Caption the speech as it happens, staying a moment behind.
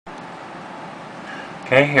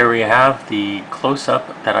Okay, here we have the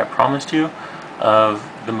close-up that I promised you of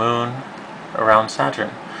the moon around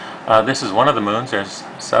Saturn. This is one of the moons, there's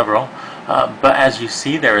several, but as you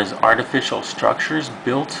see there is artificial structures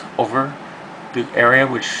built over the area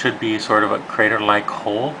which should be sort of a crater-like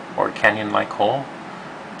hole or canyon-like hole.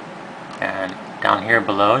 And down here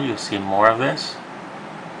below you'll see more of this,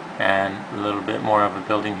 and a little bit more of a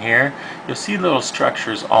building here. You'll see little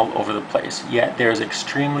structures all over the place, yet there's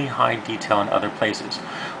extremely high detail in other places.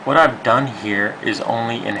 What I've done here is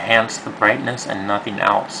only enhance the brightness and nothing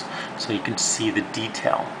else, so you can see the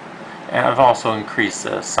detail. And I've also increased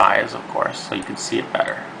the size, of course, so you can see it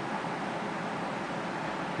better.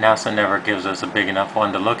 NASA never gives us a big enough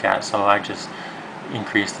one to look at, so I just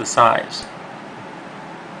increased the size.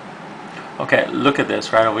 Okay, look at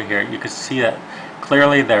this right over here. You can see that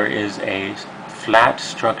clearly there is a flat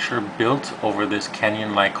structure built over this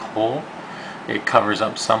canyon-like hole. It covers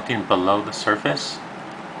up something below the surface.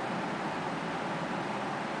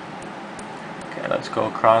 Okay, let's go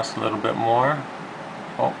across a little bit more.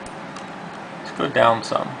 Oh, let's go down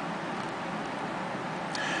some.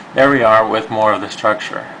 There we are with more of the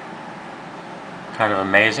structure. Kind of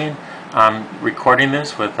amazing. I'm recording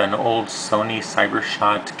this with an old Sony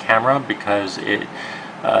Cybershot camera because it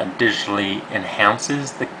digitally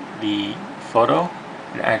enhances the photo.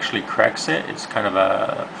 It actually corrects it. It's kind of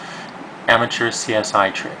a amateur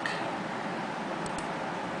CSI trick.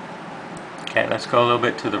 Okay, let's go a little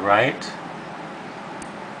bit to the right.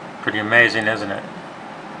 Pretty amazing, isn't it?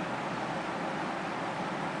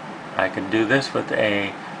 I could do this with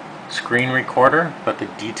a screen recorder, but the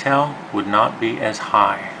detail would not be as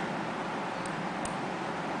high.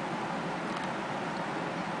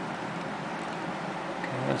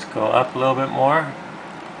 Let's go up a little bit more.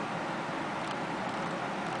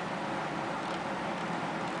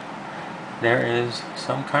 There is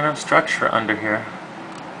some kind of structure under here.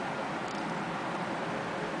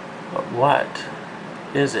 But what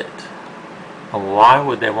is it? And why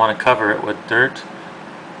would they want to cover it with dirt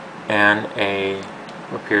and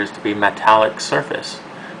what appears to be metallic surface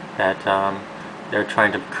that they're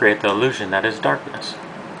trying to create the illusion that is darkness?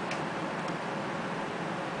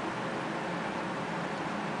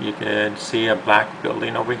 You could see a black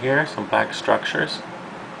building over here, some black structures,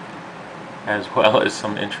 as well as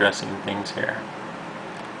some interesting things here.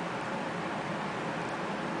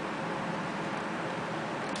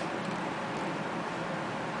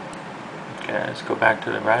 Okay, let's go back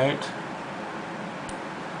to the right.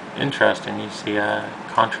 Interesting, you see a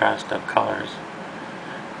contrast of colors,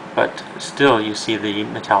 but still you see the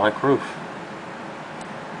metallic roof.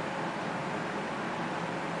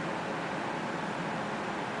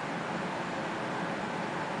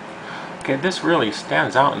 Okay, this really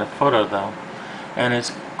stands out in the photo though, and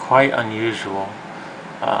it's quite unusual.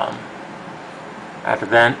 At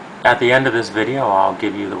the end of this video I'll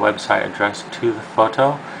give you the website address to the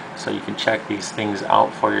photo so you can check these things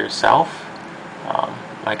out for yourself.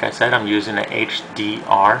 Like I said, I'm using an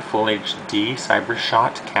HDR, Full HD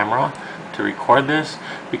Cybershot camera to record this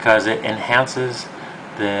because it enhances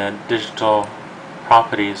the digital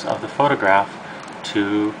properties of the photograph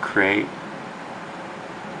to create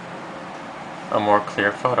a more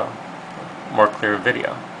clear photo, more clear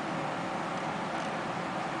video.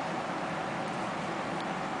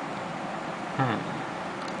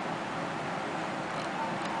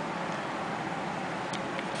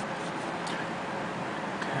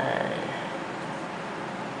 Okay.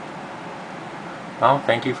 Well,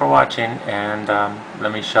 thank you for watching, and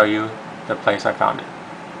let me show you the place I found it.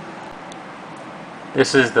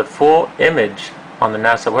 This is the full image on the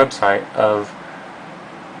NASA website of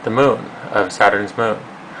the moon, of Saturn's moon.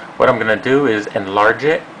 What I'm going to do is enlarge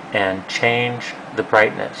it and change the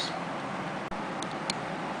brightness.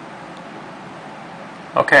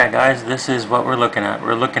 Okay guys, this is what we're looking at.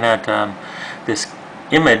 We're looking at this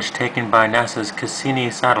image taken by NASA's Cassini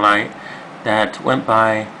satellite that went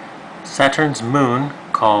by Saturn's moon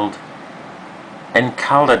called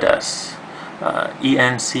Enceladus,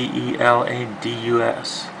 E-N-C-E-L-A-D-U-S.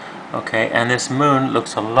 Okay, and this moon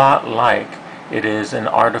looks a lot like it is an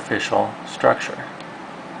artificial structure.